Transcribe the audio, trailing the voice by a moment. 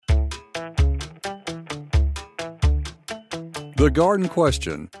The Garden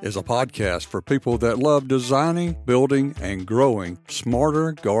Question is a podcast for people that love designing, building, and growing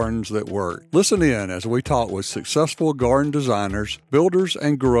smarter gardens that work. Listen in as we talk with successful garden designers, builders,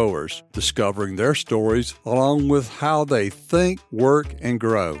 and growers, discovering their stories along with how they think, work, and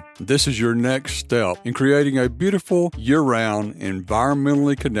grow. This is your next step in creating a beautiful, year-round,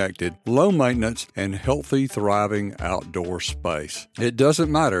 environmentally connected, low-maintenance, and healthy, thriving outdoor space. It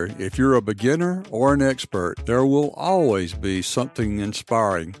doesn't matter if you're a beginner or an expert, there will always be something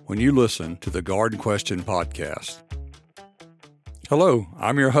inspiring when you listen to the Garden Question podcast. Hello,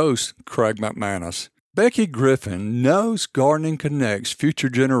 I'm your host, Craig McManus. Becky Griffin knows gardening connects future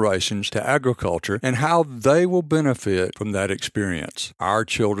generations to agriculture and how they will benefit from that experience. Our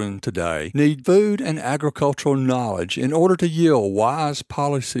children today need food and agricultural knowledge in order to yield wise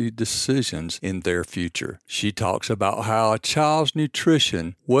policy decisions in their future. She talks about how a child's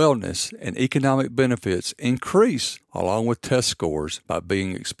nutrition, wellness, and economic benefits increase along with test scores by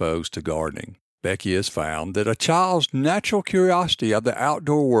being exposed to gardening. Becky has found that a child's natural curiosity of the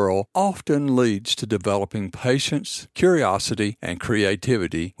outdoor world often leads to developing patience, curiosity, and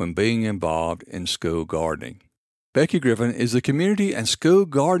creativity when being involved in school gardening. Becky Griffin is the Community and School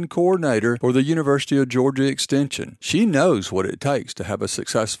Garden Coordinator for the University of Georgia Extension. She knows what it takes to have a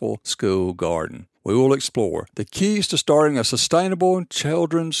successful school garden. We will explore the keys to starting a sustainable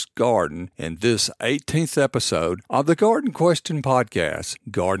children's garden in this 18th episode of the Garden Question podcast,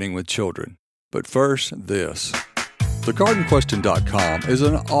 Gardening with Children. But first, this. TheGardenQuestion.com is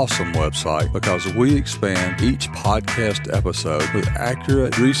an awesome website because we expand each podcast episode with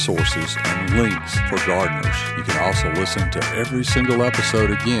accurate resources and links for gardeners. You can also listen to every single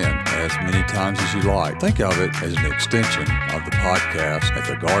episode again as many times as you like. Think of it as an extension of the podcast at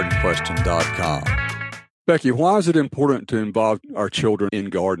TheGardenQuestion.com. Becky, why is it important to involve our children in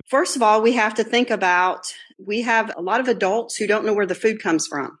gardening? First of all, we have to think about, we have a lot of adults who don't know where the food comes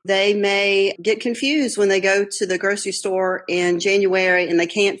from. They may get confused when they go to the grocery store in January and they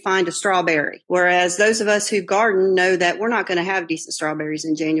can't find a strawberry. Whereas those of us who garden know that we're not going to have decent strawberries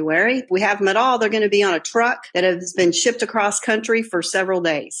in January. If we have them at all, they're going to be on a truck that has been shipped across country for several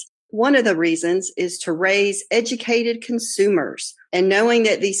days. One of the reasons is to raise educated consumers. And knowing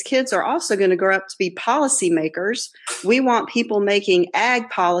that these kids are also going to grow up to be policymakers, we want people making ag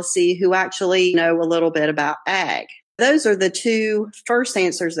policy who actually know a little bit about ag. Those are the two first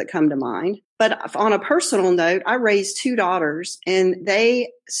answers that come to mind. But on a personal note, I raised two daughters and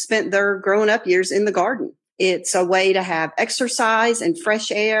they spent their growing up years in the garden. It's a way to have exercise and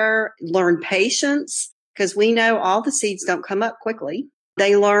fresh air, learn patience, because we know all the seeds don't come up quickly.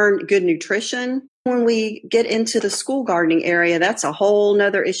 They learn good nutrition. When we get into the school gardening area, that's a whole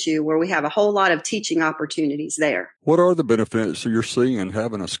nother issue where we have a whole lot of teaching opportunities there. What are the benefits you're seeing in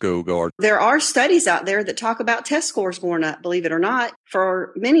having a school garden? There are studies out there that talk about test scores going up, believe it or not.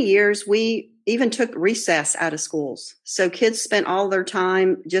 For many years, we even took recess out of schools. So kids spent all their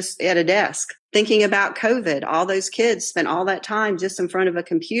time just at a desk. Thinking about COVID, all those kids spent all that time just in front of a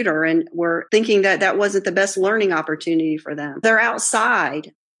computer and were thinking that that wasn't the best learning opportunity for them. They're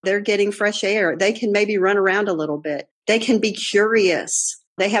outside. They're getting fresh air. They can maybe run around a little bit. They can be curious.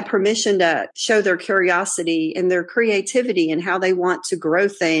 They have permission to show their curiosity and their creativity and how they want to grow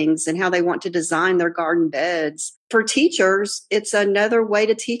things and how they want to design their garden beds. For teachers, it's another way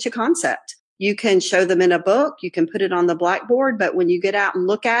to teach a concept. You can show them in a book, you can put it on the blackboard, but when you get out and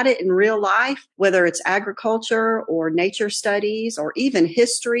look at it in real life, whether it's agriculture or nature studies or even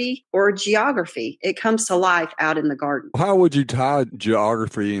history or geography, it comes to life out in the garden. How would you tie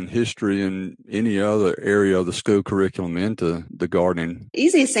geography and history and any other area of the school curriculum into the gardening?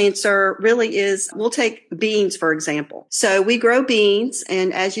 Easiest answer really is, we'll take beans, for example. So we grow beans,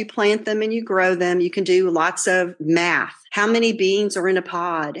 and as you plant them and you grow them, you can do lots of math. How many beans are in a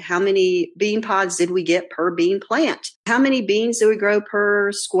pod? How many bean pods did we get per bean plant? How many beans do we grow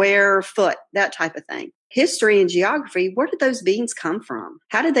per square foot? That type of thing. History and geography, where did those beans come from?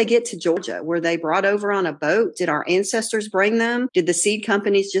 How did they get to Georgia? Were they brought over on a boat? Did our ancestors bring them? Did the seed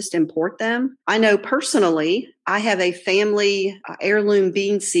companies just import them? I know personally, I have a family heirloom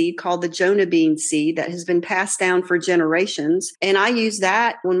bean seed called the Jonah bean seed that has been passed down for generations. And I use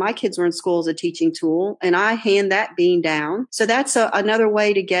that when my kids were in school as a teaching tool, and I hand that bean down. So that's another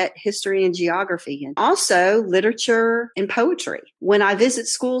way to get history and geography. And also literature and poetry. When I visit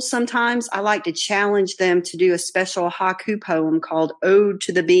schools, sometimes I like to challenge them to do a special haiku poem called Ode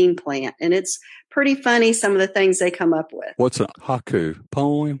to the Bean Plant. And it's pretty funny, some of the things they come up with. What's a haiku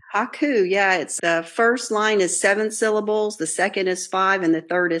poem? Haiku, yeah. It's the first line is is 7 syllables, the second is 5, and the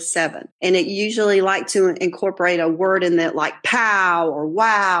third is 7. And it usually like to incorporate a word in that like pow or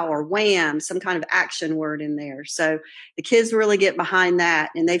wow or wham, some kind of action word in there. So the kids really get behind that,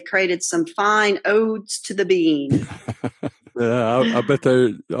 and they've created some fine odes to the bean. Yeah, I bet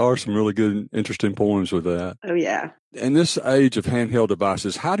there are some really good, interesting poems with that. Oh, yeah. In this age of handheld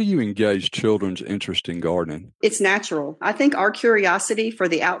devices, how do you engage children's interest in gardening? It's natural. I think our curiosity for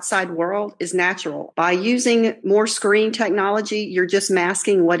the outside world is natural. By using more screen technology, you're just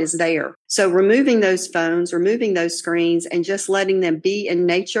masking what is there. So removing those phones, removing those screens, and just letting them be in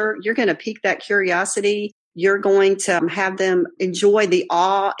nature, you're going to pique that curiosity. You're going to have them enjoy the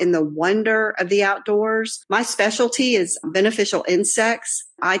awe and the wonder of the outdoors. My specialty is beneficial insects.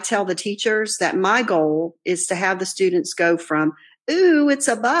 I tell the teachers that my goal is to have the students go from, ooh, it's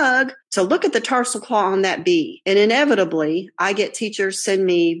a bug, to look at the tarsal claw on that bee. And inevitably, I get teachers send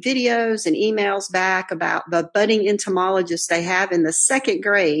me videos and emails back about the budding entomologists they have in the 2nd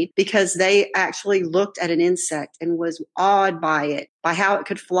grade because they actually looked at an insect and was awed by it, by how it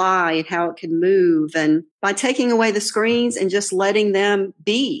could fly and how it could move. And by taking away the screens and just letting them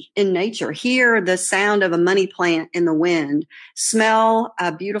be in nature, hear the sound of a money plant in the wind, smell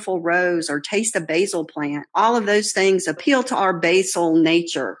a beautiful rose or taste a basil plant, all of those things appeal to our basal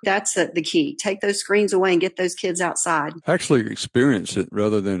nature. That's the key. Take those screens away and get those kids outside. Actually experience it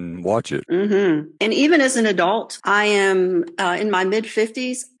rather than watch it. Mm-hmm. And even as an adult, I am in my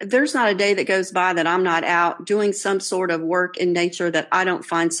mid-50s. There's not a day that goes by that I'm not out doing some sort of work in nature that I don't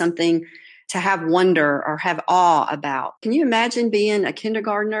find something to have wonder or have awe about. Can you imagine being a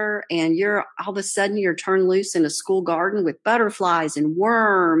kindergartner and you're all of a sudden you're turned loose in a school garden with butterflies and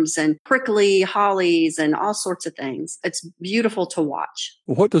worms and prickly hollies and all sorts of things? It's beautiful to watch.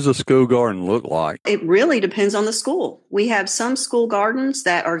 What does a school garden look like? It really depends on the school. We have some school gardens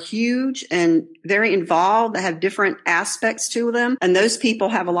that are huge and very involved, that have different aspects to them. And those people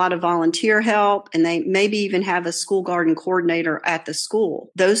have a lot of volunteer help, and they maybe even have a school garden coordinator at the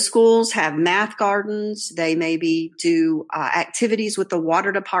school. Those schools have math gardens. They maybe do activities with the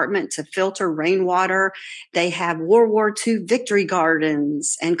water department to filter rainwater. They have World War II victory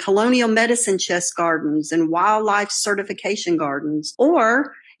gardens and colonial medicine chest gardens and wildlife certification gardens.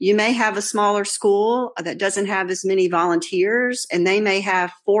 Or you may have a smaller school that doesn't have as many volunteers, and they may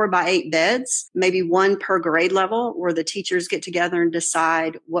have 4x8 beds, maybe one per grade level, where the teachers get together and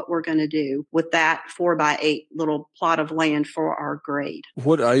decide what we're going to do with that 4x8 little plot of land for our grade.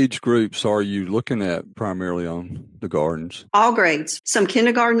 What age groups are you looking at primarily on the gardens? All grades. Some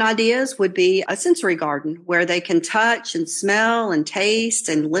kindergarten ideas would be a sensory garden where they can touch and smell and taste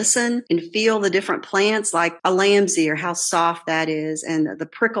and listen and feel the different plants, like a lamb's ear, how soft that is, and the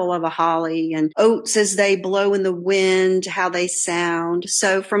prickle of a holly, and oats as they blow in the wind, how they sound.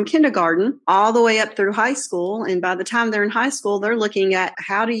 So from kindergarten all the way up through high school, and by the time they're in high school, they're looking at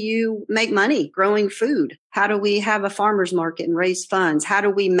how do you make money growing food? How do we have a farmer's market and raise funds? How do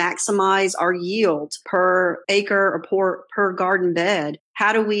we maximize our yield per acre or per garden bed?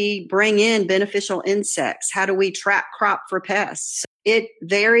 How do we bring in beneficial insects? How do we trap crop for pests? It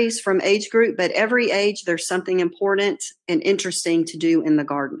varies from age group, but every age there's something important and interesting to do in the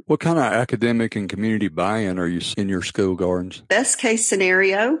garden. What kind of academic and community buy-in are you in your school gardens? Best case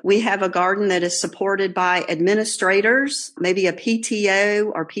scenario, we have a garden that is supported by administrators, maybe a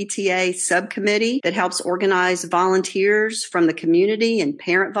PTO or PTA subcommittee that helps organize volunteers from the community and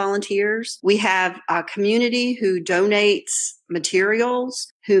parent volunteers. We have a community who donates materials,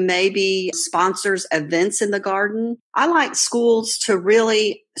 who maybe sponsors events in the garden. I like schools to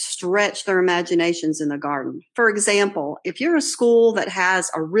really stretch their imaginations in the garden. For example, if you're a school that has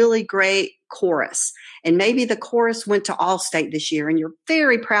a really great chorus, and maybe the chorus went to All-State this year and you're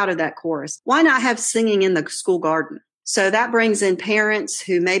very proud of that chorus, why not have singing in the school garden? So that brings in parents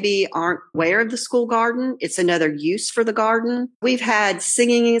who maybe aren't aware of the school garden. It's another use for the garden. We've had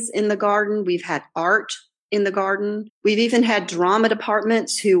singing in the garden. We've had art in the garden. We've even had drama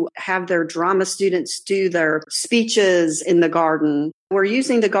departments who have their drama students do their speeches in the garden. We're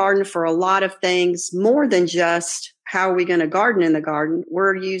using the garden for a lot of things, more than just how are we going to garden in the garden.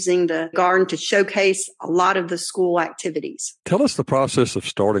 We're using the garden to showcase a lot of the school activities. Tell us the process of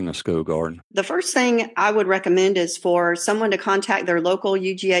starting a school garden. The first thing I would recommend is for someone to contact their local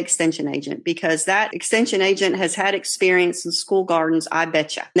UGA extension agent, because that extension agent has had experience in school gardens, I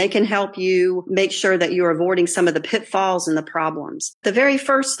betcha. They can help you make sure that you're avoiding some of the pitfalls and the problems. The very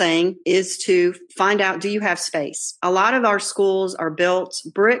first thing is to find out, do you have space? A lot of our schools are built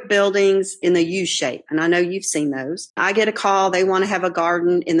brick buildings in the U shape, and I know you've seen those. homes. I get a call. They want to have a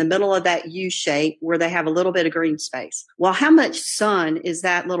garden in the middle of that U shape where they have a little bit of green space. Well, how much sun is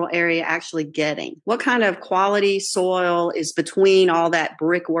that little area actually getting? What kind of quality soil is between all that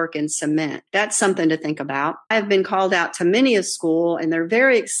brickwork and cement? That's something to think about. I've been called out to many a school and they're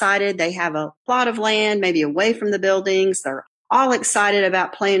very excited. They have a plot of land, maybe away from the buildings. They're all excited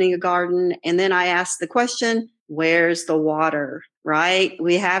about planting a garden. And then I ask the question, where's the water, right?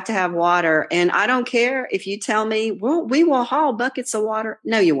 We have to have water. And I don't care if you tell me, well, we will haul buckets of water.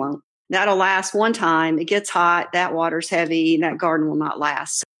 No, you won't. That'll last one time. It gets hot. That water's heavy. And that garden will not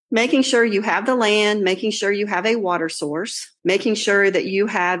last. Making sure you have the land, making sure you have a water source, making sure that you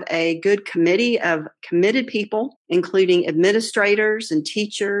have a good committee of committed people, including administrators and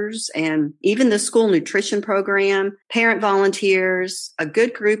teachers and even the school nutrition program, parent volunteers, a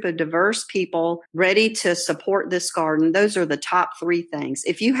good group of diverse people ready to support this garden. Those are the top 3 things.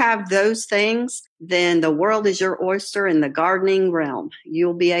 If you have those things, then the world is your oyster in the gardening realm.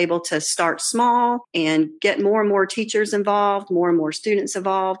 You'll be able to start small and get more and more teachers involved, more and more students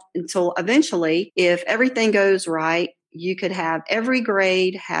involved until eventually, if everything goes right, you could have every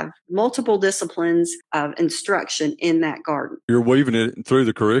grade have multiple disciplines of instruction in that garden. You're weaving it through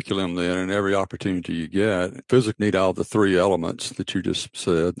the curriculum then, and every opportunity you get. Physically need all the 3 elements that you just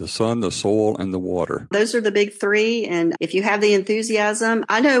said, the sun, the soil, and the water. Those are the big 3. And if you have the enthusiasm,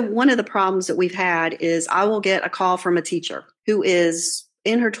 I know one of the problems that we've had is I will get a call from a teacher who is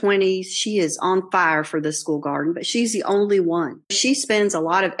in her 20s. She is on fire for the school garden, but she's the only one. She spends a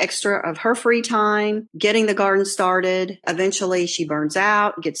lot of extra of her free time getting the garden started. Eventually she burns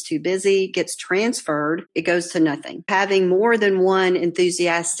out, gets too busy, gets transferred. It goes to nothing. Having more than one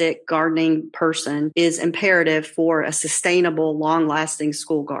enthusiastic gardening person is imperative for a sustainable, long-lasting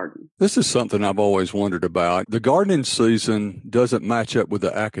school garden. This is something I've always wondered about. The gardening season doesn't match up with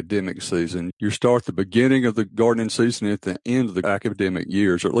the academic season. You start the beginning of the gardening season at the end of the academic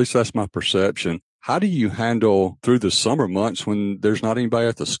years, or at least that's my perception. How do you handle through the summer months when there's not anybody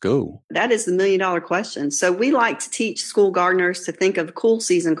at the school? That is the $1 million question. So we like to teach school gardeners to think of cool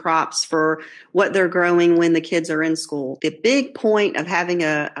season crops for what they're growing when the kids are in school. The big point of having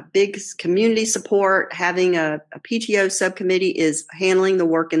a big community support, having a PTO subcommittee is handling the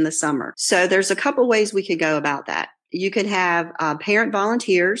work in the summer. So there's a couple ways we could go about that. You could have parent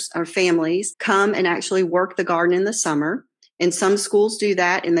volunteers or families come and actually work the garden in the summer. And some schools do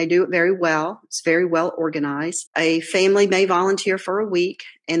that, and they do it very well. It's very well organized. A family may volunteer for a week,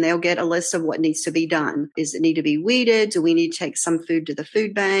 and they'll get a list of what needs to be done. Does it need to be weeded? Do we need to take some food to the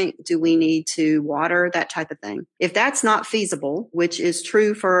food bank? Do we need to water? That type of thing. If that's not feasible, which is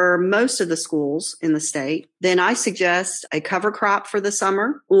true for most of the schools in the state, then I suggest a cover crop for the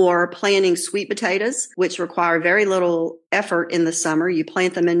summer or planting sweet potatoes, which require very little effort in the summer. You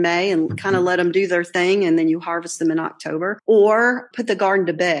plant them in May and kind of let them do their thing, and then you harvest them in October. Or put the garden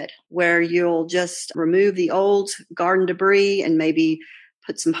to bed, where you'll just remove the old garden debris and maybe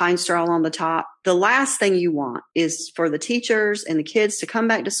put some pine straw on the top. The last thing you want is for the teachers and the kids to come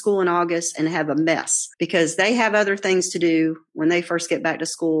back to school in August and have a mess, because they have other things to do when they first get back to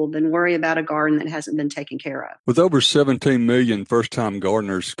school than worry about a garden that hasn't been taken care of. With over 17 million first-time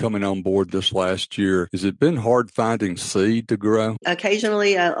gardeners coming on board this last year, has it been hard finding seed to grow?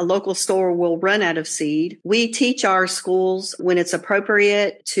 Occasionally, a local store will run out of seed. We teach our schools when it's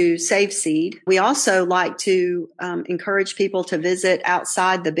appropriate to save seed. We also like to encourage people to visit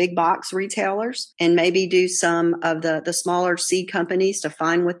outside the big box retailers and maybe do some of the smaller seed companies to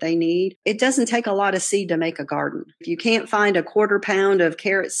find what they need. It doesn't take a lot of seed to make a garden. If you can't find a 1/4 pound of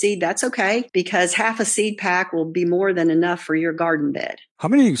carrot seed, that's okay, because half a seed pack will be more than enough for your garden bed. How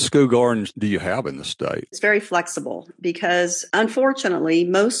many school gardens do you have in the state? It's very flexible because, unfortunately,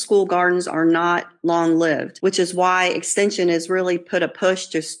 most school gardens are not long-lived, which is why Extension has really put a push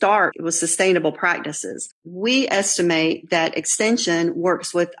to start with sustainable practices. We estimate that Extension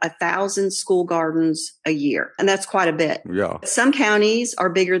works with 1,000 school gardens a year, and that's quite a bit. Yeah. Some counties are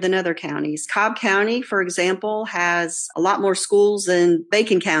bigger than other counties. Cobb County, for example, has a lot more schools than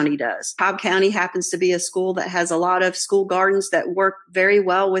Bacon County does. Cobb County happens to be a school that has a lot of school gardens that work very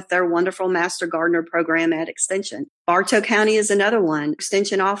well with their wonderful Master Gardener program at Extension. Bartow County is another one.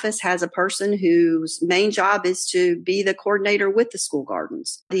 Extension office has a person whose main job is to be the coordinator with the school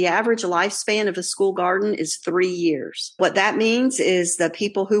gardens. The average lifespan of a school garden is 3 years. What that means is the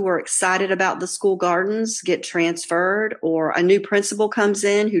people who were excited about the school gardens get transferred, or a new principal comes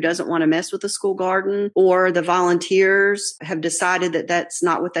in who doesn't want to mess with the school garden, or the volunteers have decided that that's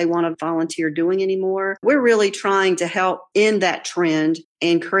not what they want to volunteer doing anymore. We're really trying to help end that trend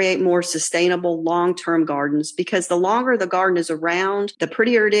and create more sustainable long-term gardens, because the longer the garden is around, the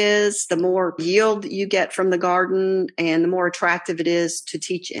prettier it is, the more yield you get from the garden, and the more attractive it is to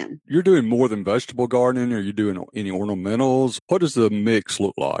teach in. You're doing more than vegetable gardening. Are you doing any ornamentals? What does the mix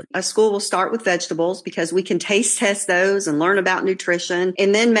look like? A school will start with vegetables because we can taste test those and learn about nutrition.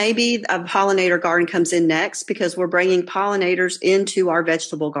 And then maybe a pollinator garden comes in next because we're bringing pollinators into our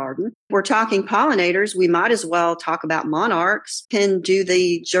vegetable garden. We're talking pollinators. We might as well talk about monarchs. Can do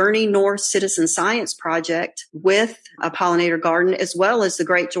the Journey North Citizen Science Project with a pollinator garden, as well as the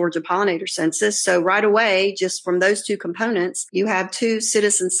Great Georgia Pollinator Census. So right away, just from those two components, you have two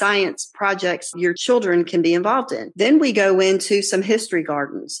citizen science projects your children can be involved in. Then we go into some history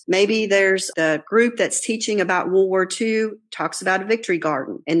gardens. Maybe there's a group that's teaching about World War II, talks about a victory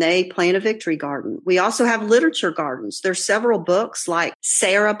garden, and they plant a victory garden. We also have literature gardens. There's several books like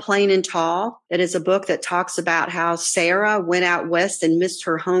Sarah Plain and Tall. It is a book that talks about how Sarah went out west and missed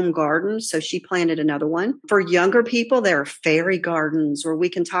her home garden, so she planted another one. For younger people, there are fairy gardens where we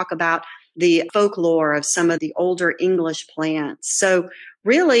can talk about the folklore of some of the older English plants. So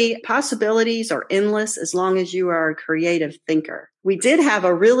really, possibilities are endless as long as you are a creative thinker. We did have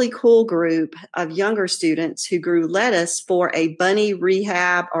a really cool group of younger students who grew lettuce for a bunny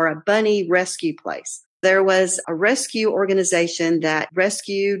rehab or a bunny rescue place. There was a rescue organization that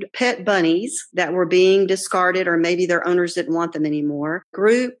rescued pet bunnies that were being discarded, or maybe their owners didn't want them anymore. A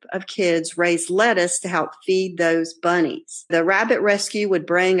group of kids raised lettuce to help feed those bunnies. The rabbit rescue would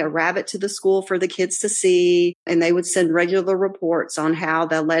bring a rabbit to the school for the kids to see, and they would send regular reports on how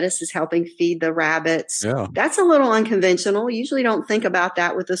the lettuce is helping feed the rabbits. Yeah. That's a little unconventional. You usually don't think about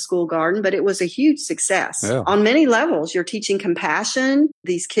that with a school garden, but it was a huge success. Yeah. On many levels, you're teaching compassion.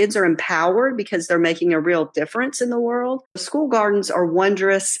 These kids are empowered because they're making a real difference in the world. School gardens are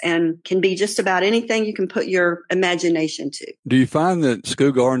wondrous and can be just about anything you can put your imagination to. Do you find that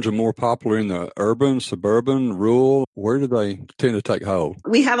school gardens are more popular in the urban, suburban, rural? Where do they tend to take hold?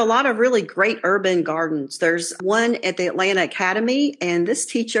 We have a lot of really great urban gardens. There's one at the Atlanta Academy, and this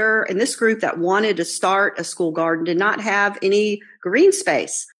teacher and this group that wanted to start a school garden did not have any green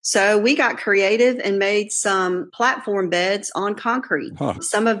space. So we got creative and made some platform beds on concrete.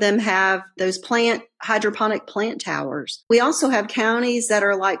 Some of them have those hydroponic plant towers. We also have counties that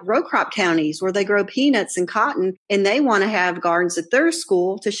are like row crop counties where they grow peanuts and cotton, and they want to have gardens at their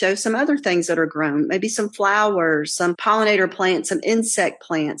school to show some other things that are grown, maybe some flowers, some pollinator plants, some insect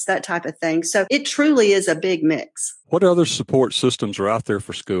plants, that type of thing. So it truly is a big mix. What other support systems are out there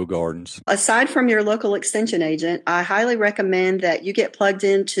for school gardens? Aside from your local extension agent, I highly recommend that you get plugged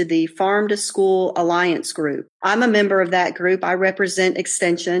into the Farm to School Alliance group. I'm a member of that group. I represent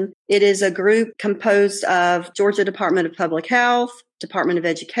Extension. It is a group composed of Georgia Department of Public Health, Department of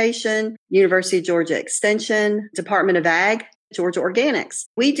Education, University of Georgia Extension, Department of Ag, Georgia Organics.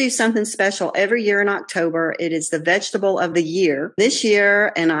 We do something special every year in October. It is the vegetable of the year. This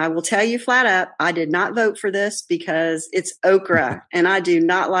year, and I will tell you flat out, I did not vote for this because it's okra, and I do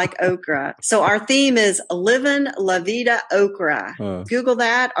not like okra. So our theme is Livin' La Vida Okra. Google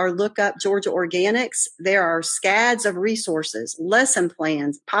that or look up Georgia Organics. There are scads of resources, lesson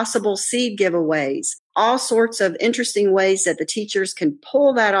plans, possible seed giveaways, all sorts of interesting ways that the teachers can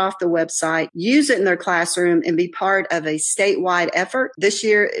pull that off the website, use it in their classroom, and be part of a statewide effort. This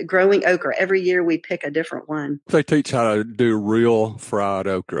year, growing okra. Every year we pick a different one. They teach how to do real fried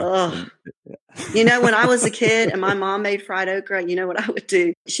okra. Ugh. You know, when I was a kid and my mom made fried okra, you know what I would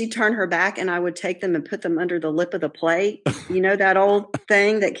do? She'd turn her back and I would take them and put them under the lip of the plate. You know, that old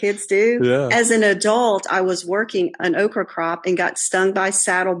thing that kids do? Yeah. As an adult, I was working an okra crop and got stung by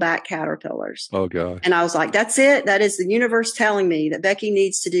saddleback caterpillars. Oh, gosh. And I was like, that's it. That is the universe telling me that Becky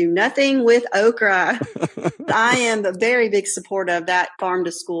needs to do nothing with okra. I am a very big supporter of that Farm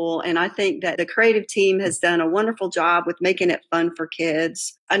to School. And I think that the creative team has done a wonderful job with making it fun for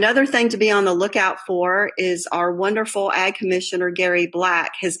kids. Another thing to be on the lookout for is our wonderful Ag Commissioner, Gary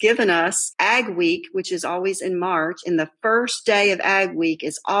Black, has given us Ag Week, which is always in March. And the first day of Ag Week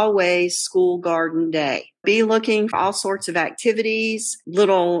is always School Garden Day. Be looking for all sorts of activities,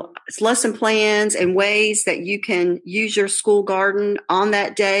 little lesson plans, and ways that you can use your school garden on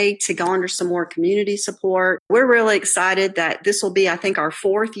that day to garner some more community support. We're really excited that this will be, I think, our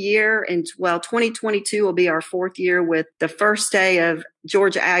fourth year. And 2022 will be our fourth year with the first day of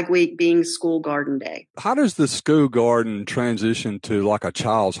Georgia Ag Week being School Garden Day. How does the school garden transition to like a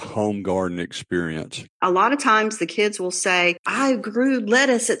child's home garden experience? A lot of times the kids will say, I grew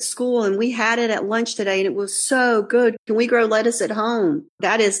lettuce at school and we had it at lunch today and it was so good. Can we grow lettuce at home?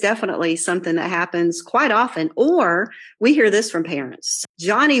 That is definitely something that happens quite often. Or we hear this from parents.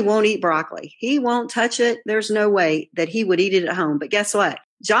 Johnny won't eat broccoli. He won't touch it. There's no way that he would eat it at home. But guess what?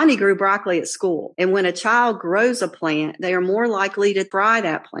 Johnny grew broccoli at school. And when a child grows a plant, they are more likely to try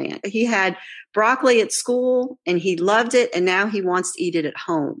that plant. He had broccoli at school and he loved it. And now he wants to eat it at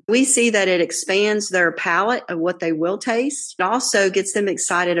home. We see that it expands their palate of what they will taste. It also gets them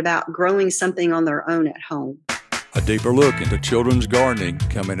excited about growing something on their own at home. A deeper look into children's gardening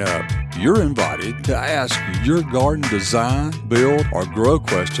coming up. You're invited to ask your garden design, build, or grow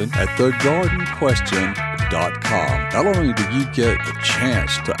question at thegardenquestion.com. Not only do you get the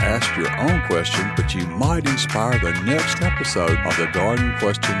chance to ask your own question, but you might inspire the next episode of the Garden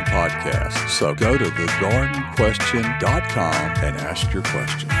Question podcast. So go to thegardenquestion.com and ask your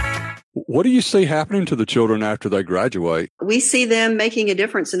question. What do you see happening to the children after they graduate? We see them making a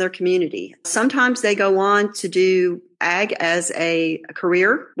difference in their community. Sometimes they go on to do ag as a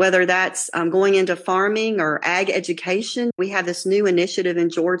career, whether that's going into farming or ag education. We have this new initiative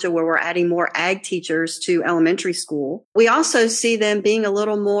in Georgia where we're adding more ag teachers to elementary school. We also see them being a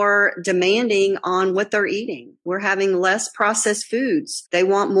little more demanding on what they're eating. We're having less processed foods. They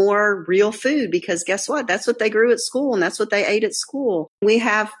want more real food because guess what? That's what they grew at school and that's what they ate at school. We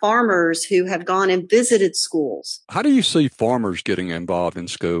have farmers who have gone and visited schools. How do you see farmers getting involved in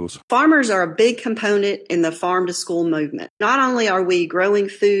schools? Farmers are a big component in the farm to school movement. Not only are we growing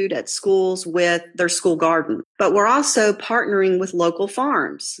food at schools with their school garden, but we're also partnering with local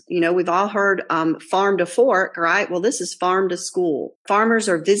farms. You know, we've all heard farm to fork, right? Well, this is farm to school. Farmers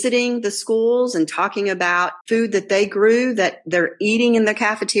are visiting the schools and talking about food that they grew that they're eating in the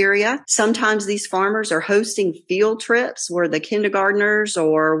cafeteria. Sometimes these farmers are hosting field trips where the kindergartners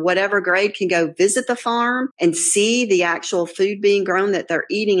or whatever grade can go visit the farm and see the actual food being grown that they're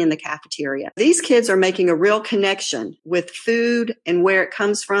eating in the cafeteria. These kids are making a real connection with food and where it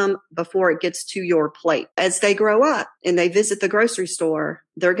comes from before it gets to your plate. As they grow up and they visit the grocery store,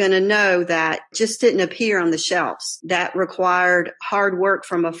 they're going to know that just didn't appear on the shelves. That required hard work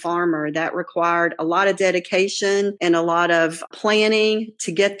from a farmer. That required a lot of dedication and a lot of planning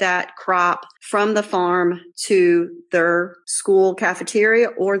to get that crop from the farm to their school cafeteria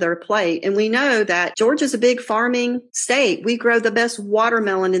or their plate. And we know that Georgia's a big farming state. We grow the best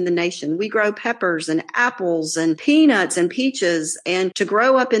watermelon in the nation. We grow peppers and apples and peanuts and peaches. And to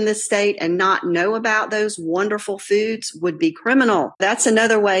grow up in this state and not know about those wonderful foods would be criminal. That's another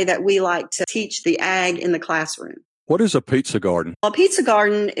way that we like to teach the ag in the classroom. What is a pizza garden? Well, a pizza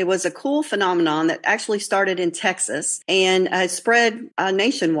garden, it was a cool phenomenon that actually started in Texas and spread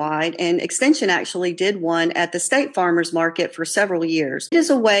nationwide. And Extension actually did one at the State Farmers Market for several years. It is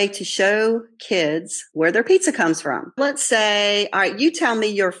a way to show kids where their pizza comes from. Let's say, all right, you tell me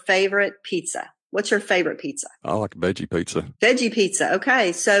your favorite pizza. What's your favorite pizza? I like veggie pizza. Veggie pizza.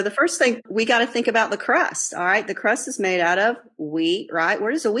 Okay. So the first thing we got to think about the crust. All right. The crust is made out of wheat, right?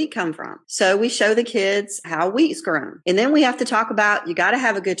 Where does the wheat come from? So we show the kids how wheat's grown. And then we have to talk about, you got to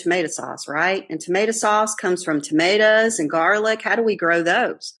have a good tomato sauce, right? And tomato sauce comes from tomatoes and garlic. How do we grow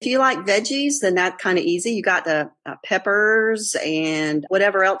those? If you like veggies, then that's kind of easy. You got the peppers and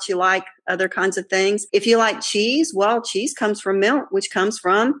whatever else you like, other kinds of things. If you like cheese, well, cheese comes from milk, which comes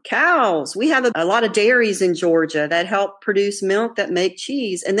from cows. We have a lot of dairies in Georgia that help produce milk that make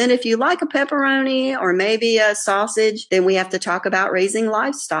cheese. And then if you like a pepperoni or maybe a sausage, then we have to talk about raising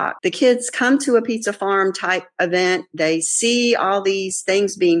livestock. The kids come to a pizza farm type event. They see all these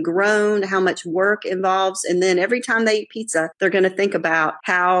things being grown, how much work involves. And then every time they eat pizza, they're going to think about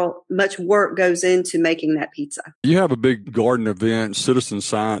how much work goes into making that pizza. You have a big garden event, citizen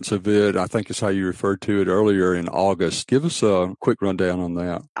science event, I think is how you referred to it earlier in August. Give us a quick rundown on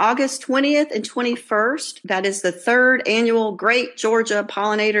that. August 20th and 21st, that is the third annual Great Georgia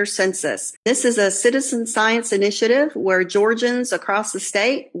Pollinator Census. This is a citizen science initiative where Georgians across the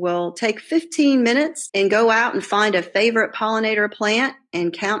state will take 15 minutes and go out and find a favorite pollinator plant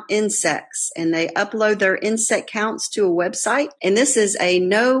and count insects. And they upload their insect counts to a website. And this is a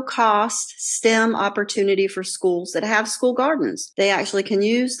no-cost STEM opportunity for schools that have school gardens. They actually can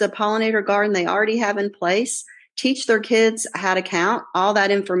use the pollinator garden they already have in place, teach their kids how to count. All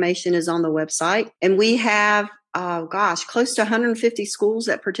that information is on the website. And we have close to 150 schools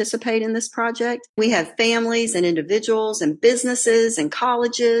that participate in this project. We have families and individuals and businesses and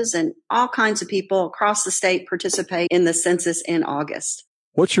colleges and all kinds of people across the state participate in the census in August.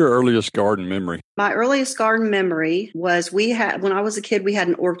 What's your earliest garden memory? My earliest garden memory was when I was a kid, we had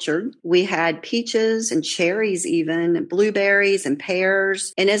an orchard. We had peaches and cherries even, and blueberries and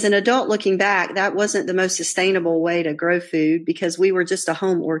pears. And as an adult looking back, that wasn't the most sustainable way to grow food because we were just a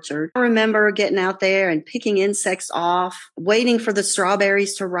home orchard. I remember getting out there and picking insects off, waiting for the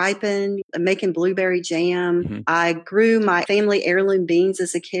strawberries to ripen, making blueberry jam. Mm-hmm. I grew my family heirloom beans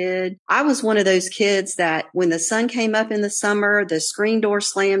as a kid. I was one of those kids that when the sun came up in the summer, the screen door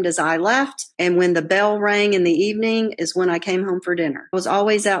slammed as I left. And when the bell rang in the evening is when I came home for dinner. I was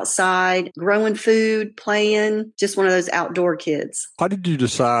always outside, growing food, playing, just one of those outdoor kids. Why did you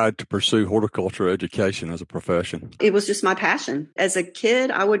decide to pursue horticulture education as a profession? It was just my passion. As a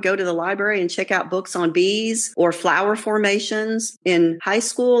kid, I would go to the library and check out books on bees or flower formations. In high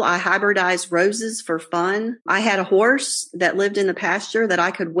school, I hybridized roses for fun. I had a horse that lived in the pasture that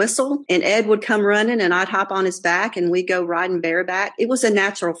I could whistle, and Ed would come running and I'd hop on his back and we'd go riding bareback. It was a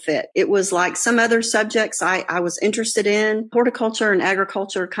natural fit. It was like some other subjects I was interested in. Horticulture and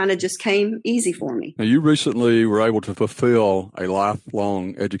agriculture kind of just came easy for me. Now, you recently were able to fulfill a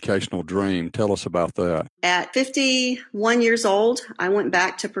lifelong educational dream. Tell us about that. At 51 years old, I went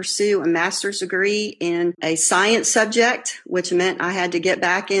back to pursue a master's degree in a science subject, which meant I had to get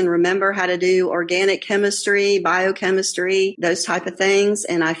back and remember how to do organic chemistry, biochemistry, those type of things.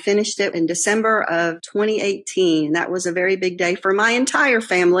 And I finished it in December of 2018. That was a very big day for my entire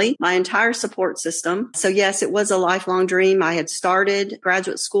family, my entire support system. So yes, it was a lifelong dream. I had started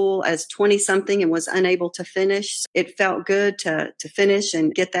graduate school as 20-something and was unable to finish. It felt good to finish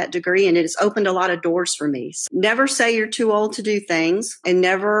and get that degree, and it has opened a lot of doors for me. So never say you're too old to do things, and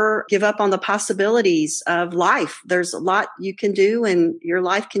never give up on the possibilities of life. There's a lot you can do, and your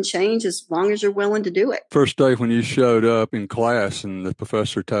life can change as long as you're willing to do it. First day when you showed up in class and the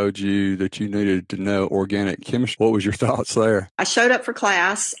professor told you that you needed to know organic chemistry, what was your thoughts there? I showed up for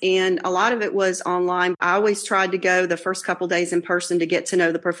class, and a lot of it was online. I always tried to go the first couple days in person to get to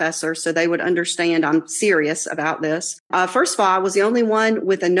know the professor so they would understand I'm serious about this. First of all, I was the only one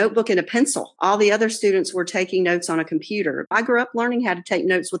with a notebook and a pencil. All the other students were taking notes on a computer. I grew up learning how to take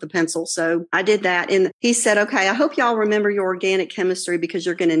notes with a pencil, so I did that. And he said, okay, I hope y'all remember your organic chemistry because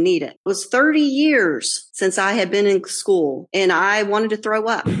you're going to need it. It was 30 years since I had been in school, and I wanted to throw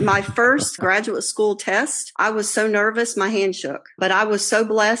up. My first graduate school test, I was so nervous, my hand shook. But I was so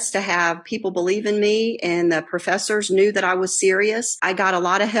blessed to have people believe in me, and the professors knew that I was serious. I got a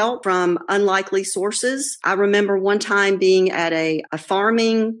lot of help from unlikely sources. I remember one time being at a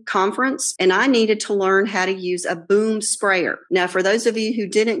farming conference, and I needed to learn how to use a boom sprayer. Now, for those of you who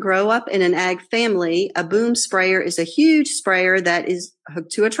didn't grow up in an ag family, a boom sprayer is a huge sprayer that is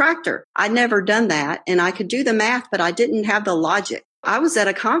hooked to a tractor. I'd never done that, and I could do the math, but I didn't have the logic. I was at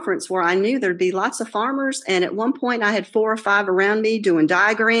a conference where I knew there'd be lots of farmers, and at one point I had 4 or 5 around me doing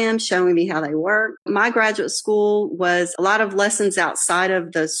diagrams, showing me how they work. My graduate school was a lot of lessons outside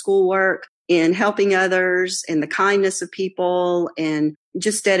of the schoolwork in helping others and the kindness of people and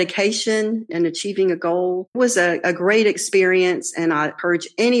just dedication and achieving a goal. It was a great experience, and I encourage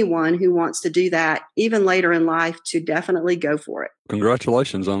anyone who wants to do that, even later in life, to definitely go for it.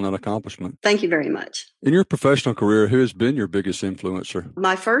 Congratulations on that accomplishment. Thank you very much. In your professional career, who has been your biggest influencer?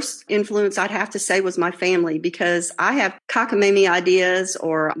 My first influence, I'd have to say, was my family, because I have cockamamie ideas,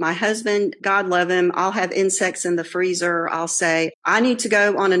 or my husband, God love him, I'll have insects in the freezer. I'll say, I need to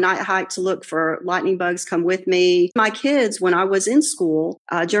go on a night hike to look for lightning bugs, come with me. My kids, when I was in school,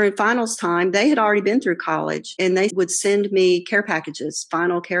 during finals time, they had already been through college, and they would send me care packages,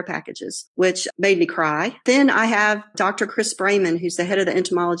 final care packages, which made me cry. Then I have Dr. Chris Brayman, who's the head of the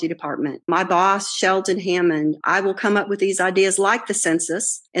entomology department. My boss, Sheldon Hammond, I will come up with these ideas like the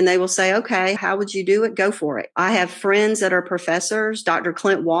census, and they will say, okay, how would you do it? Go for it. I have friends that are professors, Dr.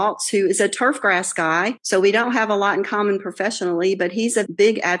 Clint Waltz, who is a turf grass guy. So we don't have a lot in common professionally, but he's a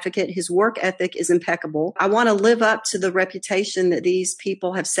big advocate. His work ethic is impeccable. I want to live up to the reputation that these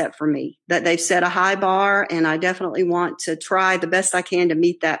people have set for me, that they've set a high bar, and I definitely want to try the best I can to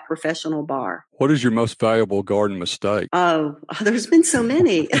meet that professional bar. What is your most valuable garden mistake? Oh, there's been so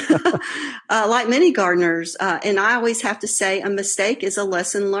many, like many gardeners. And I always have to say a mistake is a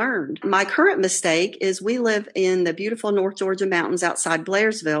lesson learned. My current mistake is we live in the beautiful North Georgia mountains outside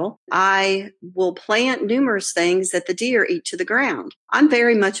Blairsville. I will plant numerous things that the deer eat to the ground. I'm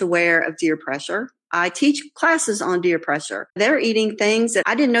very much aware of deer pressure. I teach classes on deer pressure. They're eating things that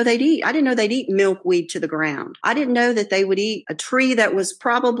I didn't know they'd eat. I didn't know they'd eat milkweed to the ground. I didn't know that they would eat a tree that was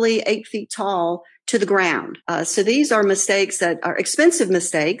probably 8 feet tall to the ground. So these are mistakes that are expensive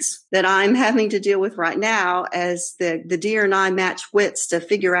mistakes that I'm having to deal with right now as the deer and I match wits to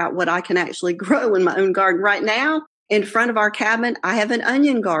figure out what I can actually grow in my own garden right now. In front of our cabin, I have an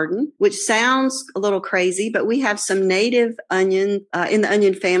onion garden, which sounds a little crazy, but we have some native onion in the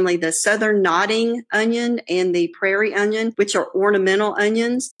onion family, the southern nodding onion and the prairie onion, which are ornamental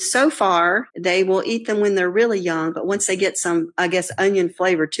onions. So far, they will eat them when they're really young, but once they get some, I guess, onion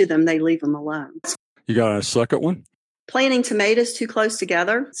flavor to them, they leave them alone. You got a second one? Planting tomatoes too close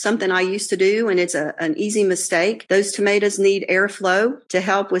together, something I used to do, and it's an easy mistake. Those tomatoes need airflow to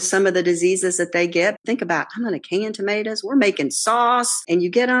help with some of the diseases that they get. Think about, I'm going to can tomatoes. We're making sauce, and you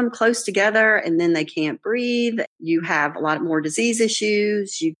get them close together, and then they can't breathe. You have a lot more disease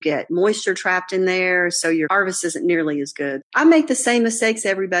issues. You get moisture trapped in there, so your harvest isn't nearly as good. I make the same mistakes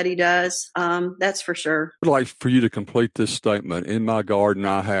everybody does. That's for sure. I'd like for you to complete this statement. In my garden,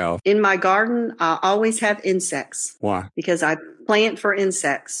 I have. In my garden, I always have insects. Why? Because I plant for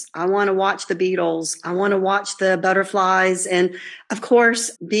insects. I want to watch the beetles. I want to watch the butterflies. And of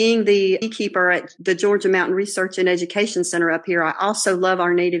course, being the beekeeper at the Georgia Mountain Research and Education Center up here, I also love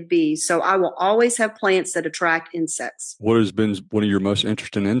our native bees. So I will always have plants that attract insects. What has been one of your most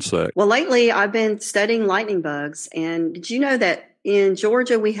interesting insects? Well, lately I've been studying lightning bugs. And did you know that in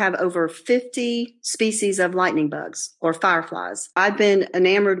Georgia, we have over 50 species of lightning bugs or fireflies. I've been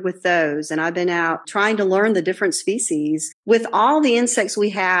enamored with those, and I've been out trying to learn the different species. With all the insects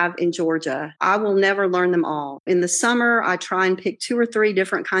we have in Georgia, I will never learn them all. In the summer, I try and pick 2 or 3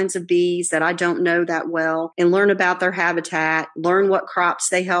 different kinds of bees that I don't know that well and learn about their habitat, learn what crops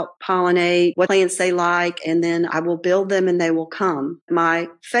they help pollinate, what plants they like, and then I will build them and they will come. My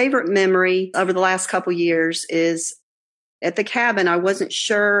favorite memory over the last couple years is at the cabin, I wasn't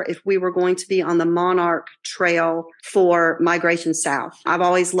sure if we were going to be on the Monarch Trail for migration south. I've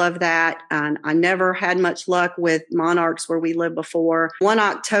always loved that, and I never had much luck with monarchs where we lived before. One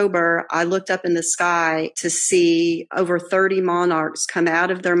October, I looked up in the sky to see over 30 monarchs come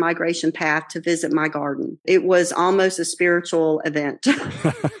out of their migration path to visit my garden. It was almost a spiritual event.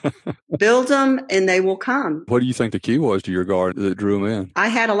 Build them and they will come. What do you think the key was to your garden that drew them in? I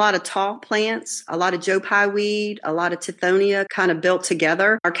had a lot of tall plants, a lot of Joe Pye weed, a lot of Tithonia kind of built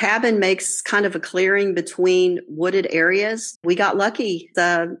together. Our cabin makes kind of a clearing between wooded areas. We got lucky.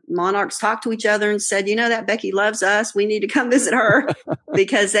 The monarchs talked to each other and said, you know, that Becky loves us. We need to come visit her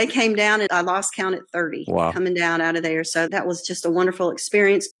because they came down and I lost count at 30 coming down out of there. So that was just a wonderful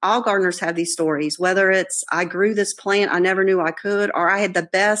experience. All gardeners have these stories, whether it's I grew this plant I never knew I could, or I had the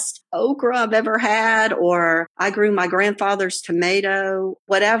best okra I've ever had, or I grew my grandfather's tomato,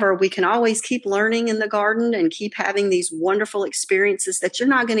 whatever. We can always keep learning in the garden and keep having these wonderful experiences that you're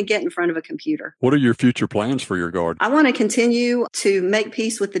not going to get in front of a computer. What are your future plans for your garden? I want to continue to make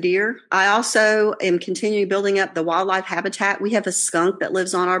peace with the deer. I also am continuing building up the wildlife habitat. We have a skunk that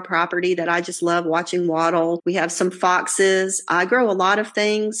lives on our property that I just love watching waddle. We have some foxes. I grow a lot of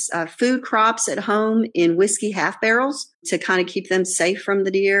things, food crops at home in whiskey half barrels to kind of keep them safe from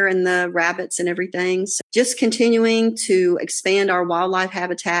the deer and the rabbits and everything. So just continuing to expand our wildlife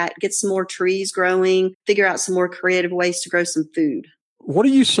habitat, get some more trees growing, figure out some more creative ways to grow some food. What are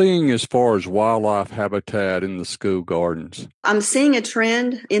you seeing as far as wildlife habitat in the school gardens? I'm seeing a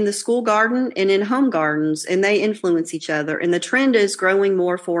trend in the school garden and in home gardens, and they influence each other. And the trend is growing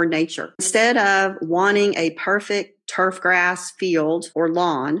more for nature. Instead of wanting a perfect turf grass field or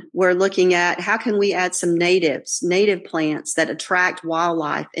lawn, we're looking at how can we add some native plants that attract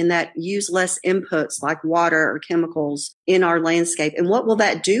wildlife and that use less inputs like water or chemicals in our landscape. And what will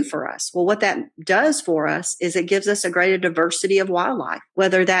that do for us? Well, what that does for us is it gives us a greater diversity of wildlife,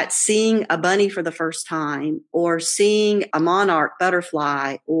 whether that's seeing a bunny for the first time or seeing a monarch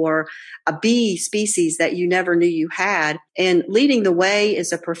butterfly or a bee species that you never knew you had. And leading the way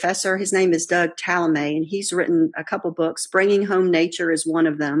is a professor. His name is Doug Talamay, and he's written a couple books. Bringing Home Nature is one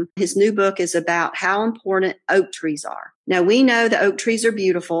of them. His new book is about how important oak trees are. Now, we know that oak trees are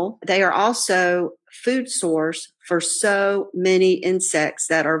beautiful. They are also food source for so many insects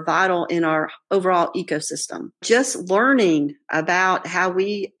that are vital in our overall ecosystem. Just learning about how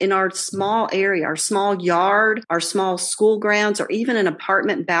we, in our small area, our small yard, our small school grounds, or even an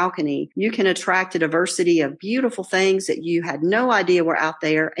apartment balcony, you can attract a diversity of beautiful things that you had no idea were out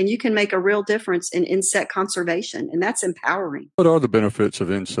there, and you can make a real difference in insect conservation, and that's empowering. What are the benefits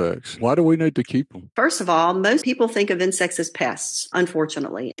of insects? Why do we need to keep them? First of all, most people think of insects as pests,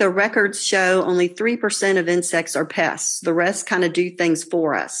 unfortunately. The records show only 3% of insects are pests. The rest kind of do things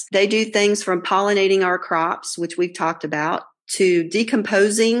for us. They do things from pollinating our crops, which we've talked about, to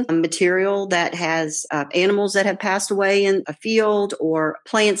decomposing material that has animals that have passed away in a field or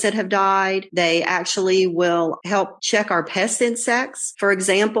plants that have died. They actually will help check our pest insects. For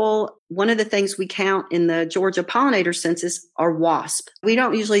example, one of the things we count in the Georgia pollinator census are wasps. We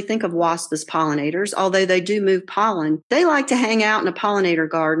don't usually think of wasps as pollinators, although they do move pollen. They like to hang out in a pollinator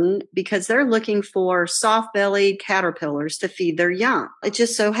garden because they're looking for soft-bellied caterpillars to feed their young. It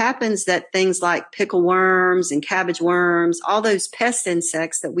just so happens that things like pickle worms and cabbage worms, all those pest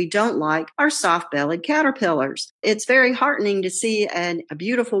insects that we don't like, are soft-bellied caterpillars. It's very heartening to see a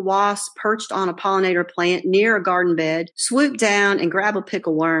beautiful wasp perched on a pollinator plant near a garden bed, swoop down and grab a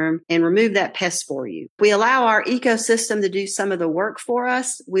pickle worm and remove that pest for you. If we allow our ecosystem to do some of the work for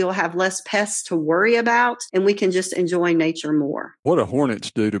us, we'll have less pests to worry about, and we can just enjoy nature more. What do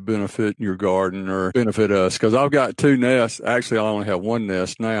hornets do to benefit your garden or benefit us? Because I've got 2 nests. Actually, I only have 1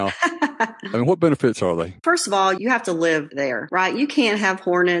 nest now. I mean, what benefits are they? First of all, you have to live there, right? You can't have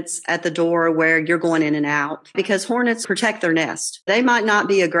hornets at the door where you're going in and out because hornets protect their nest. They might not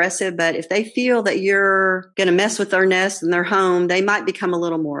be aggressive, but if they feel that you're going to mess with their nest and their home, they might become a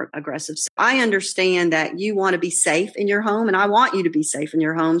little more aggressive. So I understand that you want to be safe in your home, and I want you to be safe in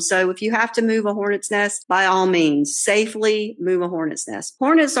your home. So if you have to move a hornet's nest, by all means, safely move a hornet's nest.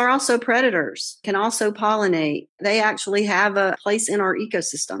 Hornets are also predators, can also pollinate. They actually have a place in our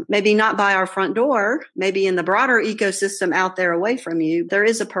ecosystem. Maybe not by our front door, maybe in the broader ecosystem out there away from you. There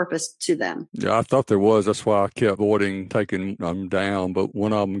is a purpose to them. Yeah, I thought there was. That's why I kept avoiding taking them down. But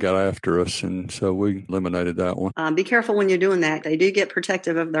one of them got after us, and so we eliminated that one. Be careful when you're doing that. They do get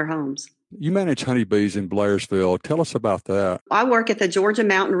protective of their homes. You manage honeybees in Blairsville. Tell us about that. I work at the Georgia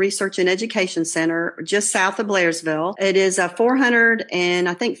Mountain Research and Education Center just south of Blairsville. It is a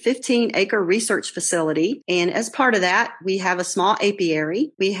 15-acre research facility. And as part of that, we have a small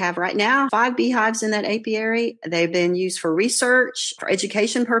apiary. We have right now 5 beehives in that apiary. They've been used for research, for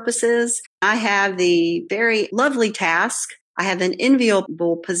education purposes. I have the very lovely task. I have an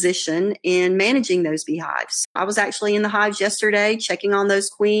enviable position in managing those beehives. I was actually in the hives yesterday, checking on those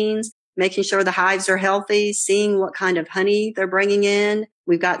queens, making sure the hives are healthy, seeing what kind of honey they're bringing in.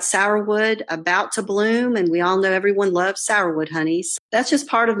 We've got sourwood about to bloom, and we all know everyone loves sourwood honeys. That's just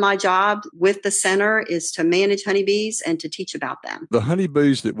part of my job with the center is to manage honeybees and to teach about them. The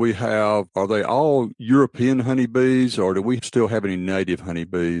honeybees that we have, are they all European honeybees, or do we still have any native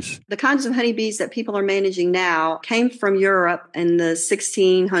honeybees? The kinds of honeybees that people are managing now came from Europe in the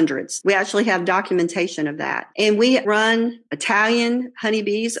 1600s. We actually have documentation of that. And we run Italian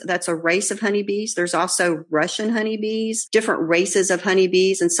honeybees. That's a race of honeybees. There's also Russian honeybees, different races of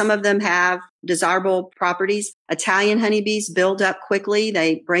honeybees, and some of them have desirable properties. Italian honeybees build up quickly.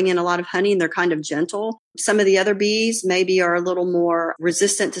 They bring in a lot of honey and they're kind of gentle. Some of the other bees maybe are a little more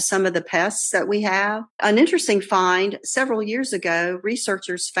resistant to some of the pests that we have. An interesting find, several years ago,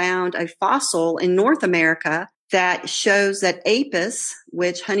 researchers found a fossil in North America that shows that apis,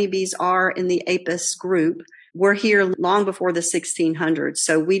 which honeybees are in the apis group, were here long before the 1600s.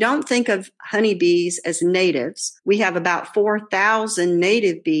 So we don't think of honeybees as natives. We have about 4,000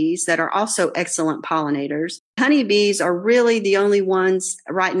 native bees that are also excellent pollinators. Honeybees are really the only ones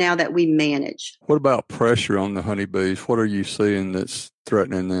right now that we manage. What about pressure on the honeybees? What are you seeing that's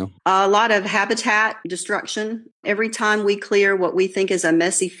threatening them? A lot of habitat destruction. Every time we clear what we think is a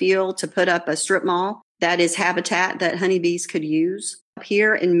messy field to put up a strip mall, that is habitat that honeybees could use.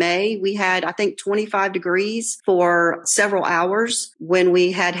 Here in May, we had, I think, 25 degrees for several hours when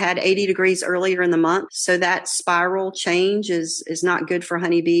we had 80 degrees earlier in the month. So that spiral change is not good for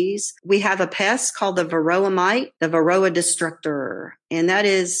honeybees. We have a pest called the varroa mite, the varroa destructor. And that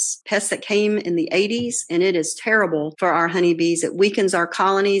is a pest that came in the 80s, and it is terrible for our honeybees. It weakens our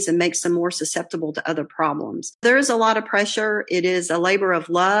colonies and makes them more susceptible to other problems. There is a lot of pressure. It is a labor of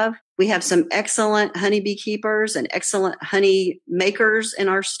love. We have some excellent honeybee keepers and excellent honey makers in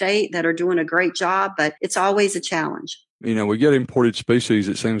our state that are doing a great job, but it's always a challenge. You know, we get imported species,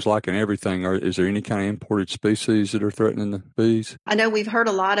 it seems like, in everything. Is there any kind of imported species that are threatening the bees? I know we've heard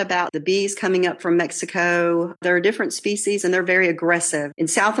a lot about the bees coming up from Mexico. There are different species and they're very aggressive. In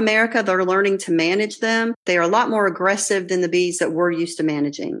South America, they're learning to manage them. They are a lot more aggressive than the bees that we're used to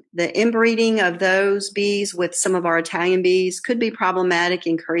managing. The inbreeding of those bees with some of our Italian bees could be problematic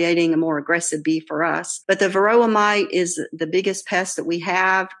in creating a more aggressive bee for us. But the varroa mite is the biggest pest that we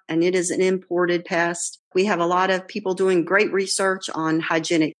have, and it is an imported pest. We have a lot of people doing great research on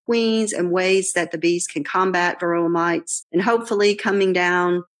hygienic queens and ways that the bees can combat varroa mites. And hopefully coming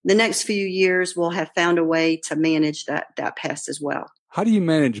down the next few years, we'll have found a way to manage that pest as well. How do you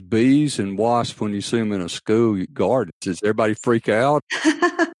manage bees and wasps when you see them in a school garden? Does everybody freak out?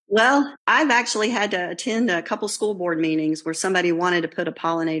 Well, I've actually had to attend a couple school board meetings where somebody wanted to put a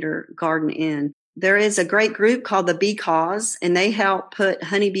pollinator garden in. There is a great group called the Bee Cause, and they help put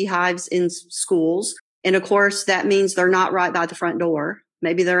honeybee hives in schools. And of course, that means they're not right by the front door.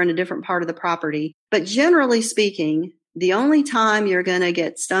 Maybe they're in a different part of the property. But generally speaking, the only time you're going to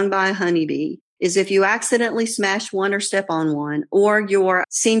get stung by a honeybee is if you accidentally smash one or step on one, or you're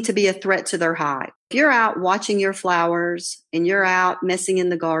seem to be a threat to their hive. If you're out watching your flowers and you're out messing in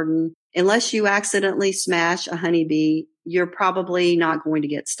the garden, unless you accidentally smash a honeybee, you're probably not going to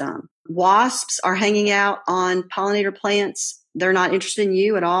get stung. Wasps are hanging out on pollinator plants. They're not interested in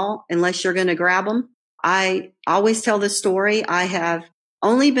you at all unless you're going to grab them. I always tell this story. I have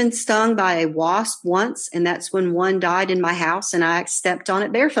only been stung by a wasp once, and that's when one died in my house and I stepped on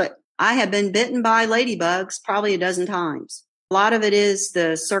it barefoot. I have been bitten by ladybugs probably a dozen times. A lot of it is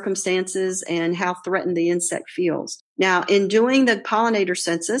the circumstances and how threatened the insect feels. Now, in doing the pollinator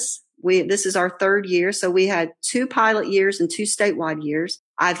census, this is our third year, so we had 2 pilot years and 2 statewide years.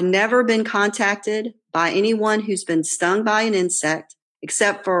 I've never been contacted by anyone who's been stung by an insect,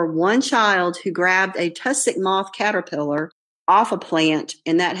 except for one child who grabbed a tussock moth caterpillar off a plant,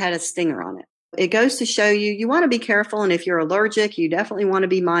 and that had a stinger on it. It goes to show you want to be careful, and if you're allergic, you definitely want to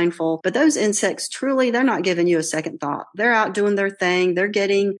be mindful. But those insects, truly, they're not giving you a second thought. They're out doing their thing. They're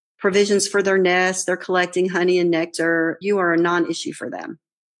getting provisions for their nest. They're collecting honey and nectar. You are a non-issue for them.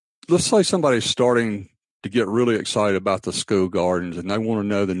 Let's say somebody's starting to get really excited about the school gardens and they want to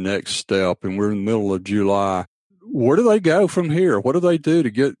know the next step, and we're in the middle of July. Where do they go from here? What do they do to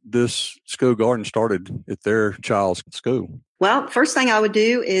get this school garden started at their child's school? Well, first thing I would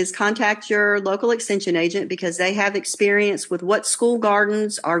do is contact your local extension agent because they have experience with what school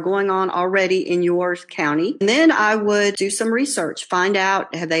gardens are going on already in your county. And then I would do some research, find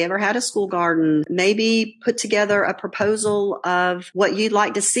out, have they ever had a school garden? Maybe put together a proposal of what you'd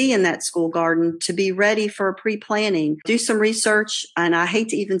like to see in that school garden to be ready for pre-planning. Do some research, and I hate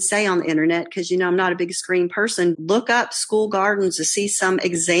to even say on the internet because, I'm not a big screen person. Look up school gardens to see some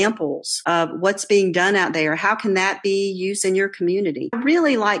examples of what's being done out there. How can that be used in your community? I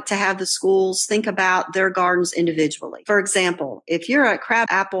really like to have the schools think about their gardens individually. For example, if you're at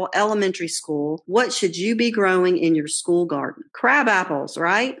Crabapple Elementary School, what should you be growing in your school garden? Crab apples,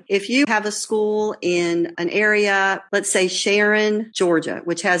 right? If you have a school in an area, let's say Sharon, Georgia,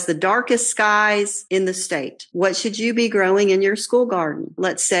 which has the darkest skies in the state, what should you be growing in your school garden?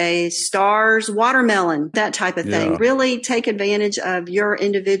 Let's say stars, watermelon, that type of thing. Really take advantage of your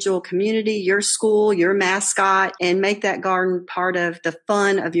individual community, your school, your mascot, and make that garden part of the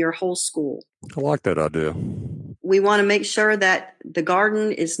fun of your whole school. I like that idea. We want to make sure that the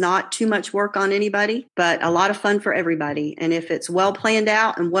garden is not too much work on anybody, but a lot of fun for everybody. And if it's well planned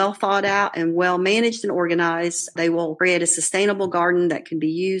out and well thought out and well managed and organized, they will create a sustainable garden that can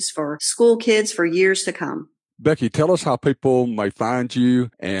be used for school kids for years to come. Becky, tell us how people may find you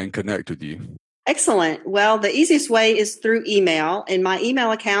and connect with you. Excellent. Well, the easiest way is through email, and my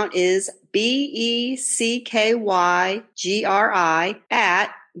email account is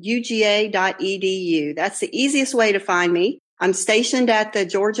beckygri@uga.edu. That's the easiest way to find me. I'm stationed at the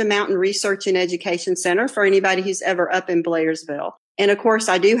Georgia Mountain Research and Education Center for anybody who's ever up in Blairsville. And of course,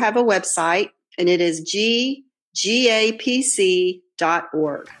 I do have a website, and it is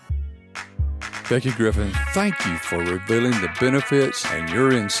ggapc.org. Becky Griffin, thank you for revealing the benefits and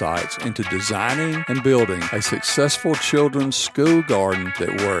your insights into designing and building a successful children's school garden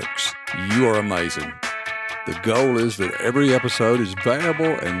that works. You are amazing. The goal is that every episode is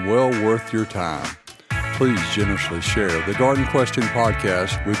valuable and well worth your time. Please generously share the Garden Question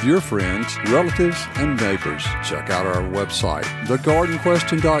podcast with your friends, relatives, and neighbors. Check out our website,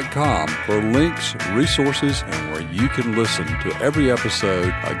 thegardenquestion.com, for links, resources, and where you can listen to every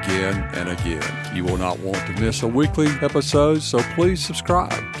episode again and again. You will not want to miss a weekly episode, so please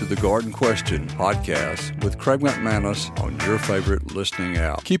subscribe to the Garden Question podcast with Craig McManus on your favorite listening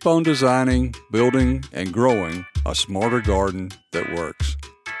app. Keep on designing, building, and growing a smarter garden that works.